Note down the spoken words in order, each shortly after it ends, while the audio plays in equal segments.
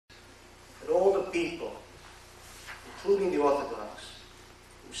people, including the Orthodox,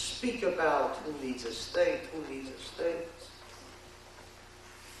 who speak about who needs a state, who needs a state.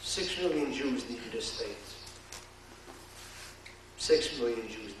 6 million Jews needed a state. 6 million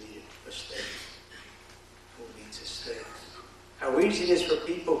Jews needed a state. Who needs a state? How easy it is for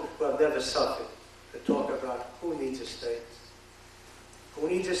people who have never suffered to talk about who needs a state. Who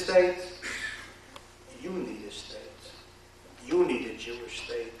needs a state? You need a state. You need a Jewish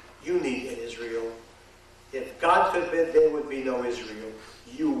state. You need an Israel. If, God forbid, there would be no Israel,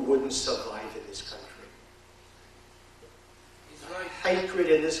 you wouldn't survive in this country. Hatred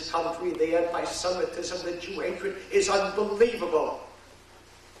in this country, the anti-Semitism, the Jew hatred is unbelievable.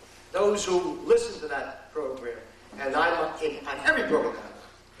 Those who listen to that program, and I'm on every program,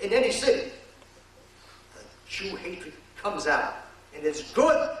 in any city, the Jew hatred comes out. And it's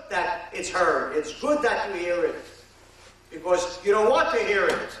good that it's heard. It's good that you hear it. Because you don't want to hear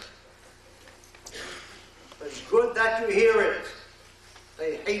it. But it's good that you hear it.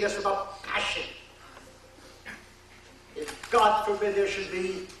 They hate us with a passion. If, God forbid, there should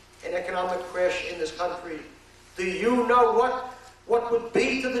be an economic crash in this country, do you know what would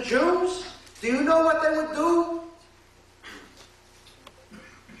be to the Jews? Do you know what they would do?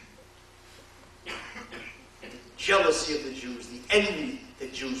 Jealousy of the Jews, the envy the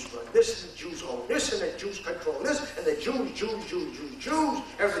Jews run. This and the Jews own this, and the Jews control this, and the Jews,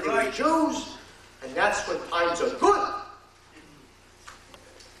 everything is Jews. And that's when times are good.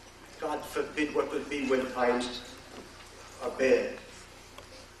 God forbid what would be when times are bad.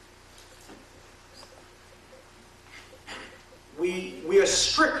 We are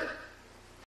stricken